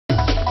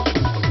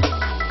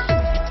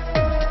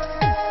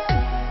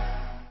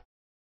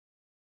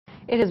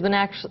It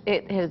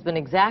has been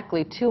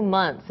exactly 2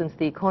 months since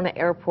the Kona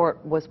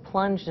Airport was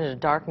plunged into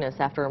darkness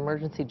after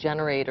emergency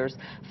generators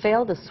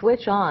failed to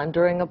switch on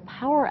during a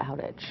power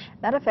outage.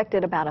 That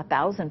affected about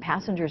 1,000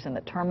 passengers in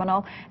the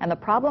terminal, and the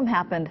problem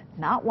happened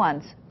not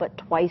once, but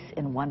twice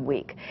in 1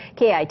 week.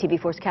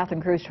 KITV4's Catherine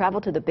Cruz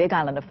traveled to the Big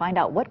Island to find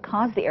out what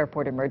caused the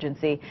airport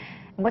emergency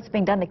and what's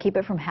being done to keep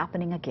it from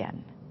happening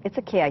again. It's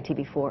a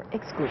KITV4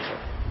 exclusive.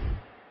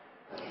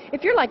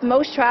 If you're like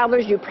most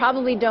travelers, you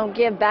probably don't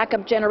give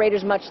backup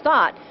generators much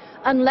thought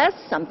unless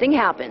something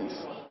happens.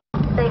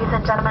 Ladies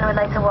and gentlemen, we'd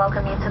like to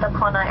welcome you to the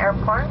Kona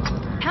Airport.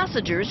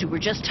 Passengers who were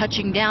just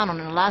touching down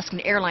on an Alaskan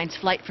Airlines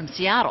flight from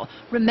Seattle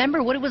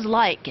remember what it was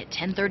like at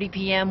 10:30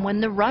 p.m.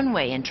 when the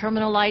runway and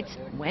terminal lights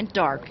went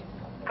dark.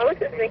 I was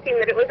just thinking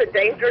that it was a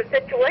dangerous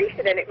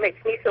situation, and it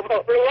makes me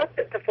somewhat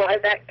reluctant to fly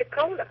back to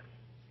Kona.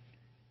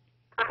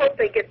 I hope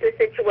they get this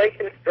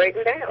situation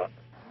straightened out.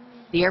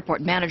 The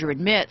airport manager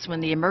admits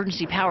when the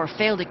emergency power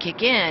failed to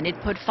kick in, it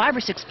put 5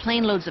 or 6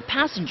 plane loads of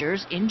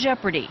passengers in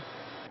jeopardy.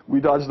 We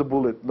dodged the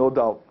bullet, no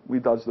doubt. We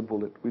dodged the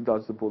bullet. We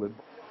dodged the bullet.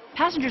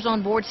 Passengers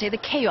on board say the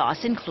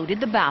chaos included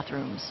the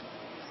bathrooms.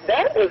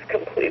 That was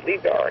completely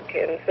dark,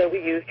 and so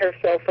we used our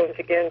cell phones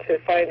again to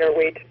find our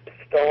way to the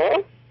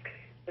stall.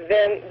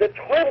 Then the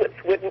toilets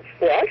wouldn't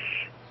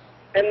flush,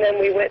 and then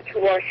we went to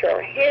wash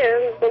our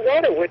hands. The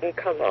water wouldn't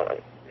come on.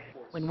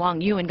 When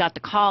Wang Yuan got the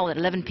call at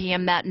 11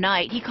 p.m. that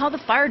night, he called the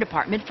fire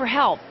department for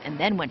help and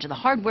then went to the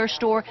hardware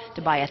store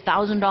to buy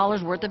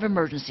 $1,000 worth of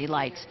emergency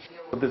lights.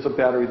 There's a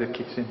battery that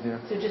kicks in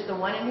here. So just the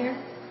one in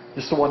here?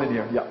 Just the one in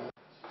here, yeah.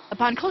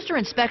 Upon closer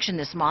inspection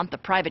this month, a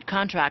private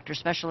contractor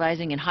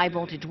specializing in high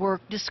voltage work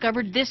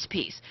discovered this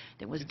piece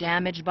that was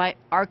damaged by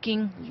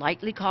arcing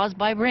likely caused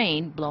by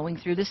rain blowing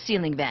through the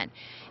ceiling vent.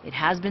 It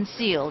has been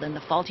sealed and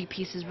the faulty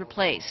pieces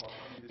replaced.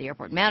 The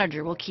airport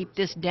manager will keep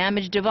this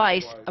damaged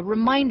device a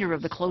reminder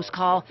of the close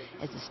call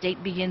as the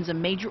state begins a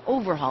major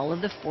overhaul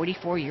of the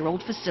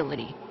 44-year-old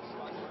facility.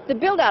 The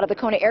build-out of the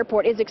Kona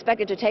Airport is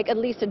expected to take at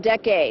least a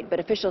decade, but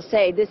officials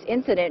say this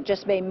incident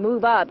just may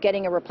move up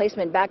getting a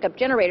replacement backup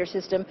generator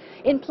system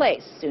in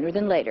place sooner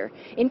than later.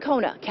 In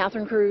Kona,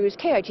 Catherine Cruz,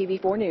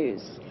 KITV4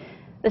 News.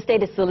 The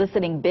state is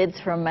soliciting bids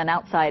from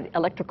outside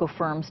electrical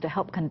firms to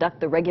help conduct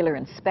the regular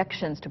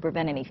inspections to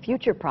prevent any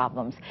future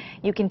problems.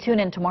 You can tune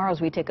in tomorrow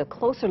as we take a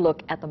closer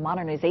look at the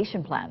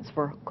modernization plans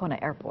for Kona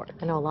Airport.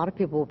 I know a lot of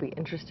people will be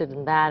interested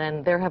in that,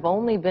 and there have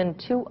only been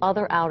 2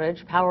 other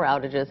power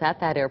outages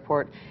at that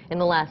airport in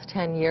the last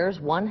 10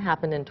 years. One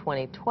happened in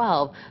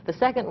 2012. The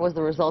second was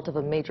the result of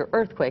a major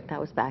earthquake that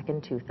was back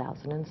in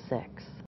 2006.